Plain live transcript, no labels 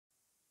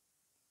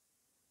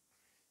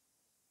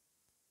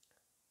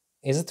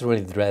Is it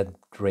really that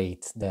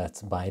great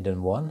that Biden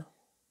won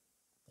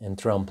and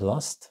Trump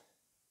lost?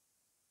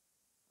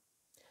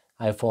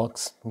 Hi,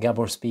 folks.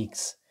 Gabor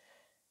speaks.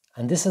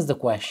 And this is the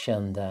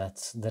question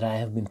that I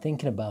have been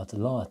thinking about a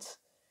lot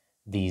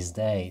these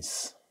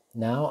days.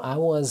 Now, I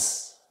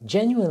was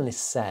genuinely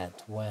sad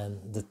when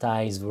the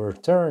tides were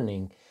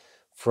turning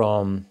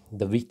from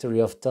the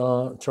victory of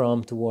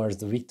Trump towards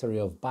the victory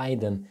of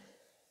Biden.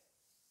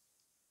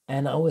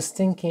 And I was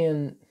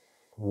thinking,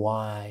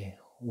 why?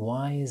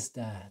 Why is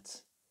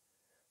that?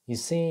 You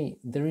see,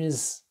 there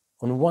is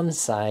on one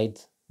side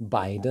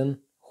Biden,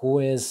 who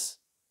is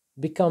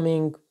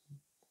becoming,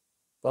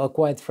 well,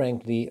 quite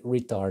frankly,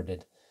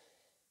 retarded.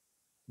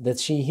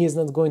 That he is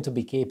not going to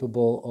be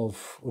capable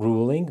of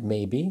ruling,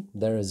 maybe.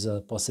 There is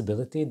a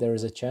possibility, there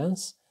is a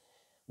chance.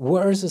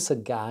 Versus a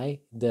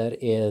guy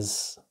that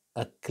is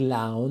a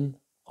clown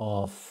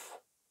of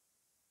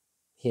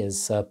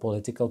his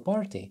political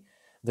party,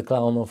 the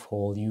clown of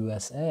whole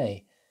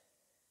USA.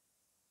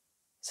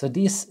 So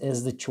this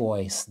is the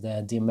choice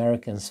that the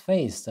Americans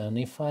faced. And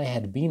if I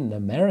had been an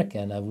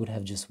American, I would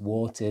have just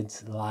voted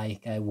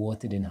like I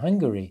voted in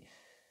Hungary.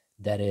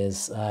 That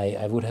is,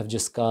 I would have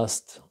just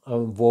cast a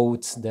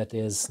vote that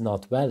is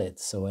not valid,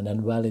 so an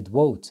invalid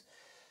vote.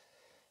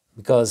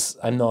 Because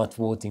I'm not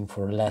voting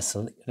for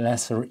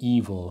lesser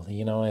evil.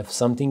 You know, if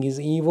something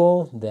is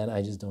evil, then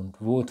I just don't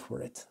vote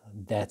for it.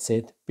 That's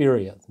it,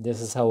 period.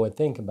 This is how I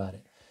think about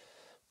it.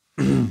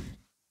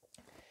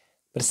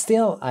 But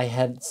still, I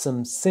had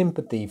some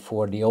sympathy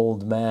for the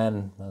old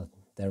man.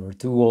 There were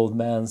two old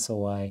men,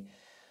 so I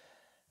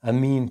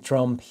mean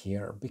Trump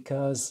here,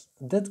 because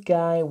that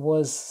guy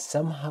was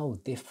somehow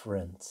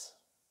different.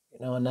 You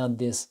know, not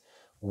this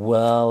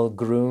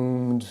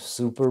well-groomed,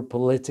 super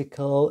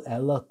political,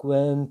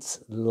 eloquent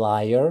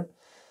liar.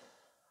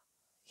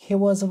 He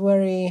was a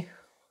very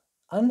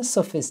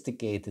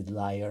unsophisticated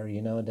liar,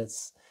 you know,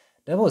 that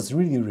was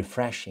really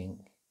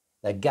refreshing.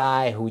 The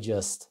guy who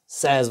just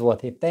says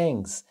what he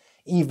thinks,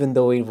 even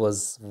though it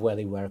was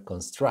very well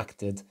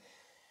constructed,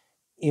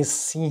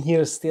 is he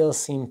here still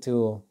seemed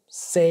to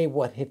say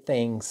what he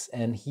thinks,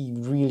 and he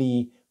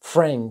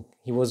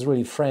was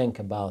really frank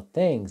about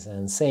things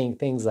and saying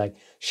things like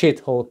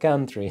shithole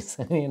countries,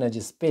 you know,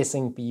 just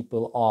pissing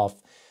people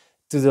off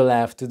to the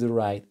left, to the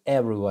right,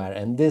 everywhere.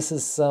 And this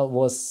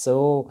was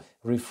so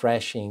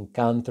refreshing,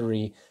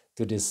 contrary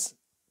to this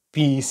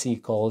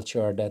PC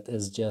culture that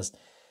is just,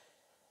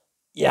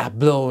 yeah,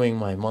 blowing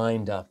my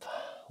mind up.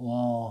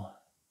 Wow.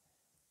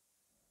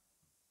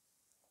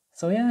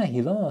 So yeah,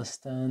 he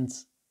lost, and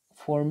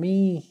for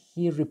me,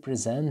 he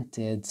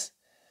represented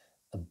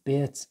a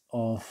bit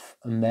of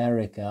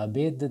America, a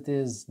bit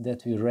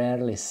that we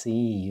rarely see,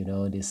 you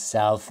know, this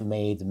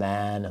self-made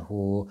man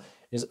who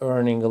is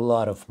earning a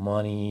lot of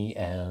money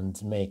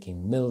and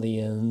making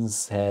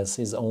millions, has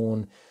his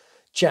own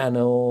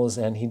channels,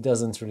 and he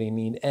doesn't really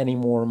need any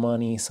more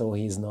money, so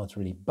he's not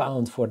really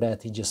bound for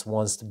that. He just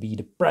wants to be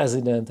the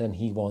president, and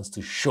he wants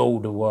to show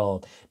the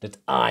world that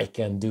I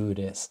can do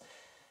this.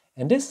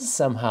 And this is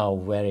somehow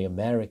very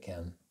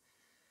American.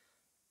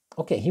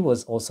 Okay, he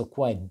was also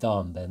quite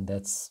dumb, and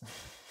that's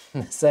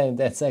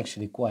that's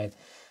actually quite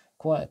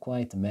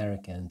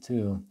American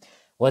too.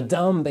 Well,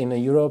 dumb in a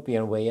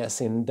European way,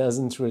 yes, and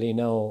doesn't really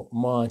know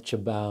much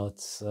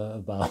about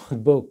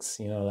books,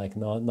 you know, like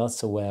not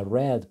so well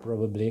read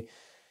probably,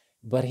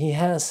 but he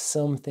has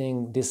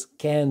something, this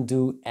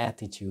can-do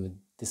attitude,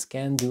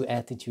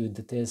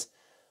 that is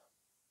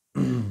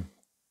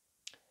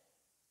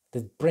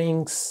that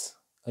brings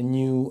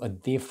a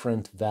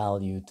different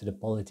value to the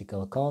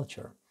political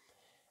culture.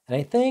 And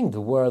I think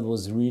the world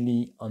was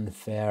really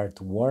unfair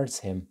towards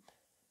him,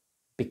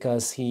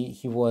 because he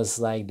was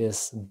like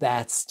this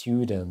bad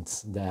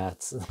student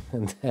that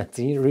that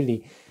he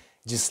really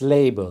just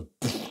labeled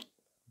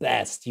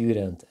bad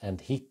student,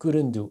 and he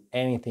couldn't do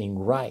anything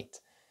right.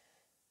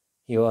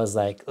 He was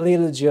like,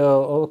 little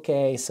Joe,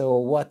 okay, so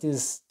what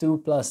is 2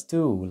 plus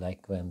 2?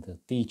 Like when the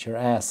teacher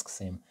asks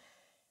him.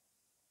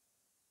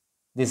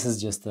 This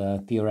is just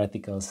a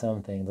theoretical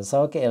something. That's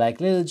okay. Like,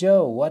 little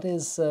Joe, what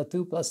is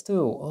 2 plus 2?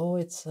 Oh,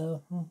 it's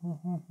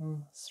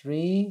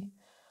 3.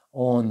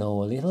 Oh no,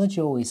 little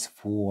Joe is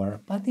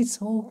 4, but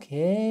it's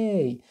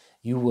okay.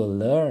 You will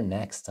learn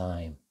next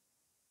time.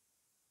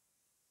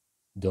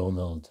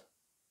 Donald.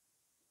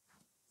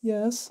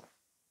 Yes.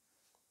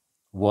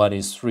 What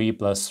is 3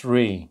 plus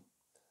 3?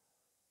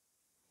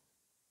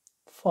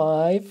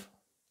 5.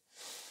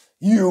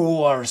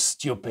 You are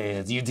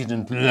stupid. You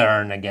didn't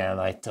learn again.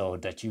 I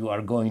thought that you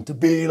are going to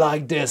be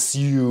like this.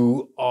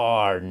 You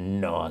are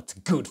not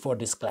good for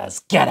this class.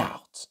 Get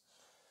out.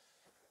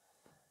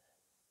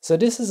 So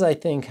this is, I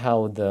think,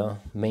 how the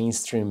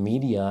mainstream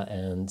media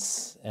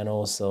and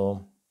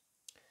also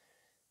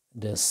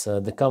this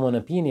the common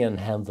opinion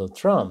handled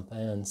Trump.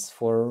 And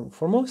for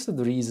most of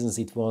the reasons,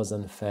 it was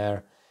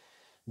unfair.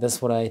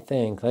 That's what I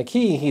think. Like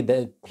he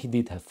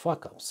did have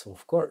fuck ups,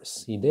 of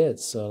course he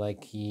did. So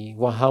like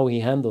how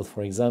he handled,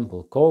 for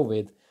example,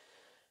 COVID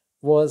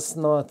was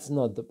not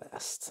the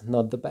best,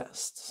 not the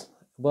best.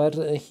 but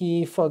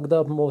he fucked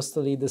up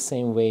mostly the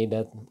same way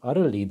that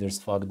other leaders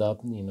fucked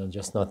up,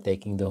 just not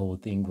taking the whole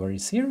thing very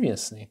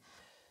seriously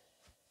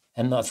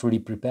and not really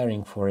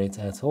preparing for it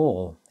at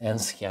all. And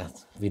yeah,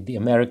 with the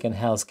American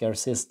healthcare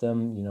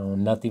system,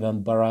 not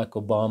even Barack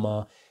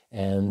Obama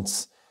and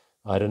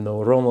I don't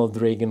know, Ronald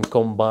Reagan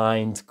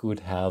combined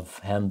could have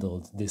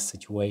handled this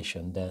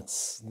situation.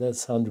 That's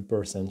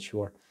 100%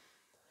 sure.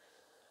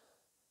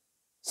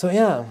 So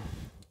yeah,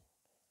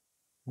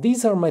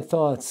 these are my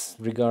thoughts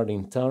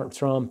regarding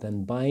Trump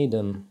and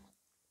Biden.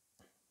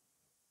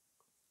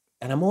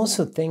 And I'm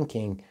also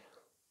thinking,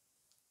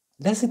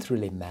 does it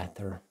really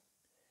matter?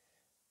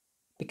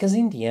 Because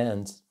in the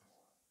end,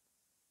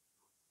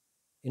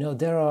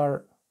 there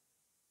are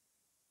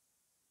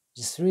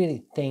just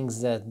really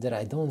things that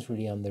I don't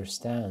really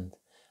understand.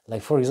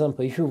 Like, for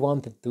example, if you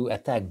wanted to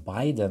attack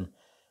Biden,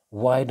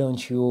 why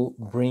don't you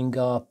bring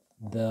up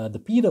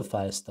the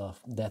pedophile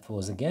stuff that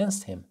was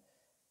against him?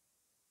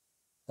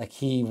 Like,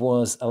 he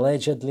was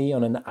allegedly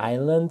on an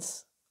island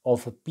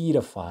of a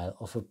pedophile,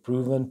 of a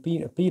proven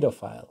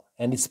pedophile.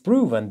 And it's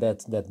proven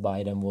that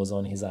Biden was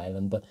on his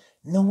island, but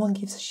no one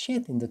gives a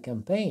shit in the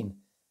campaign.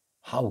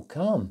 How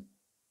come?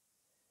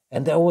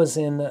 And that was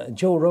in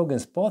Joe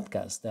Rogan's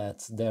podcast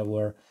that there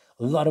were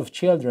a lot of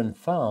children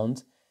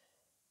found,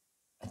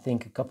 I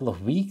think a couple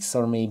of weeks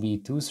or maybe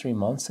 2-3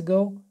 months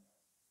ago.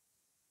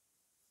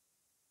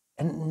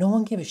 And no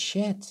one gave a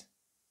shit.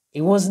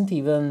 It wasn't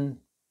even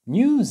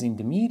news in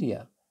the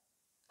media.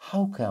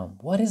 How come?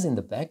 What is in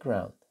the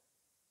background?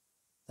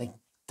 Like,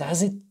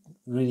 does it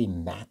really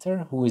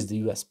matter who is the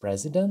US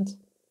president?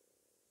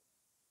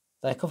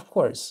 Like, of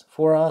course,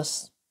 for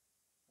us,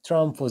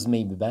 Trump was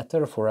maybe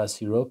better for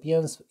us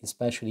Europeans,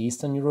 especially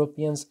Eastern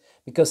Europeans,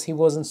 because he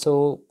wasn't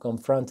so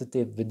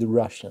confrontative with the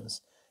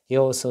Russians. He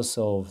also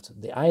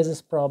solved the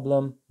ISIS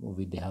problem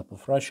with the help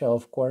of Russia,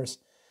 of course.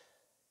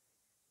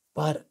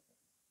 But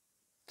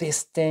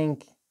this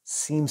thing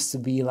seems to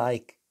be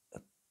like a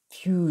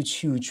huge,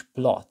 huge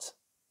plot.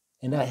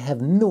 And I have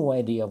no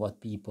idea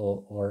what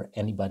people or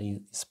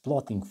anybody is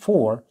plotting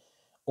for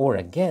or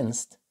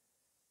against,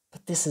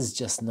 but this is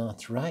just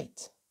not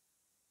right.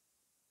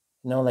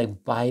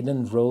 Like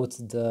Biden wrote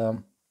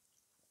the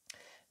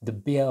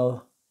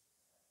bill,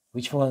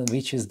 which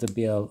is the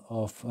bill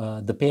of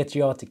the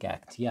Patriotic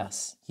Act.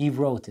 Yes, he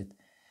wrote it.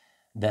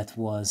 That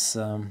was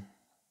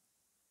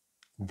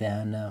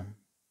then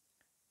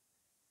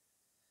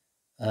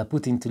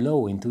put into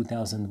law in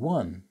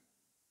 2001.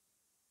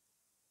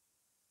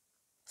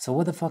 So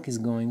what the fuck is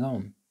going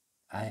on?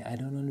 I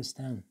don't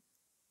understand.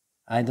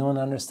 I don't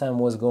understand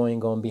what's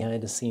going on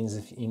behind the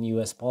scenes in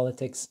US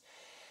politics.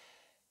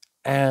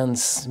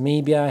 And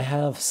maybe I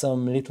have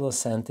some little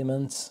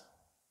sentiments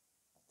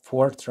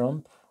for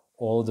Trump,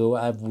 although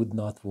I would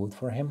not vote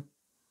for him.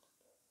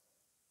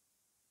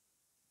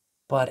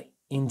 But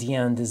in the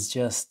end, it's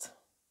just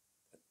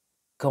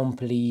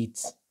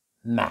complete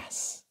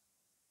mess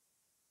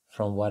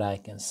from what I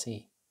can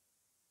see.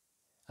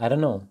 I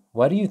don't know.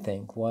 What do you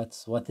think?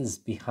 What is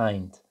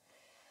behind?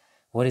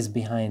 What is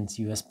behind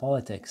US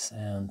politics,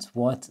 and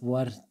what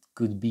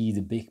could be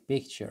the big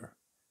picture?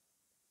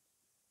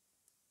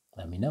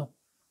 Let me know.